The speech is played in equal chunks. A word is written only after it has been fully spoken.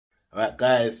Alright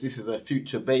guys, this is a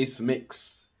future bass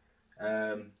mix.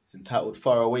 It's entitled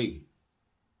Far Away.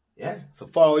 Yeah, so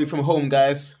Far Away from Home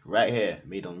guys, right here,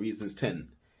 made on Reasons 10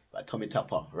 by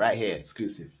TommyTappah, right here,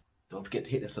 exclusive. Don't forget to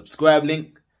hit the subscribe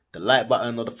link, the like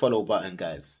button or the follow button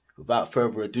guys. Without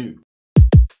further ado.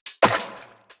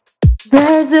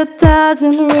 There's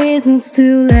 1,000 reasons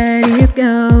to let it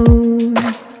go,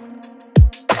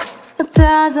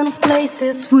 1,000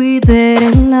 places we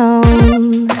didn't know.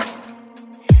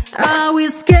 Are we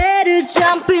scared to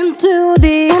jump into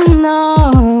the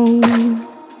unknown?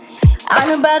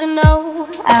 I'm about to know,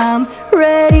 I'm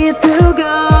ready to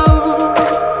go.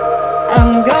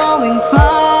 I'm going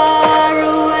far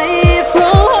away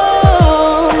from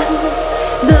home.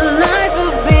 The life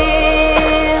I've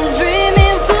been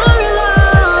dreaming for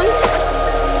long.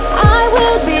 I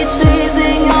will be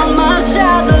chasing all my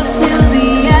shadows till the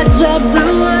edge of the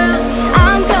world.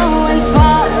 I'm going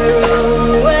far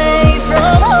away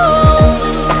from home.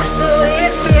 So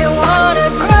if you wanna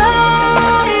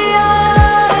cry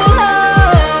out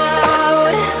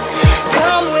loud,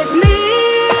 come with me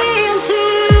into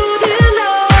the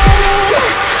night.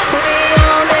 We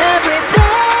own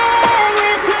everything,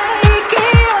 we take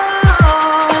it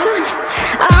all.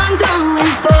 I'm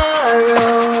going far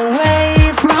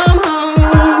away from home.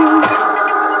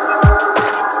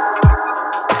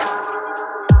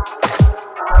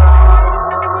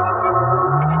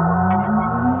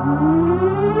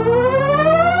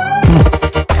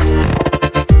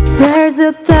 There's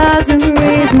 1,000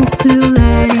 reasons to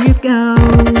let it go,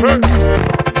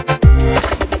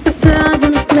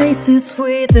 1,000 places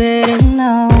we didn't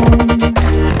know.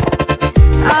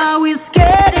 Are we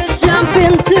scared to jump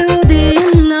into the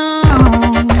unknown?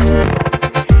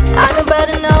 I'm about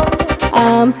to know,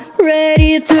 I'm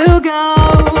ready to go.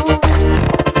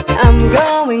 I'm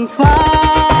going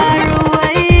far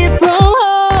away from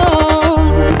home.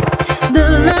 The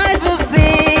life I've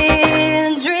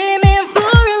been dreaming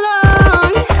for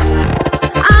long.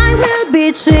 I will be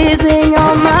chasing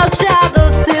all my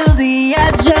shadows till the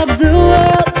edge of the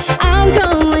world. I'm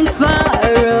going far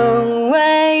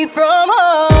away from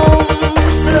home.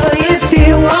 So if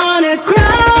you wanna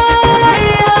cry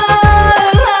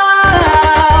out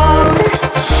loud,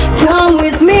 come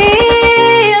with me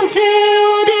into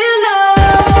the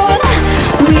night.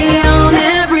 We own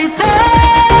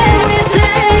everything, we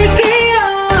take it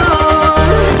all.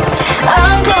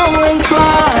 I'm going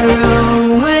far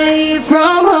away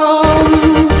from home.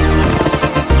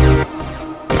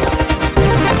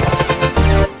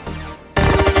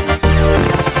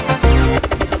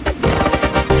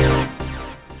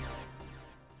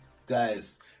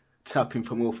 Guys, tap in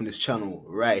for more from this channel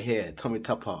right here,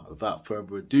 TommyTappah. Without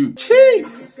further ado,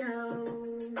 cheers!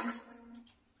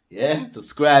 Yeah,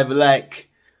 subscribe, like,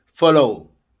 follow.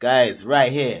 Guys, right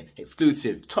here,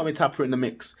 exclusive, TommyTappah in the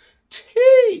mix.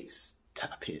 Cheers!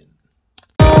 Tap in.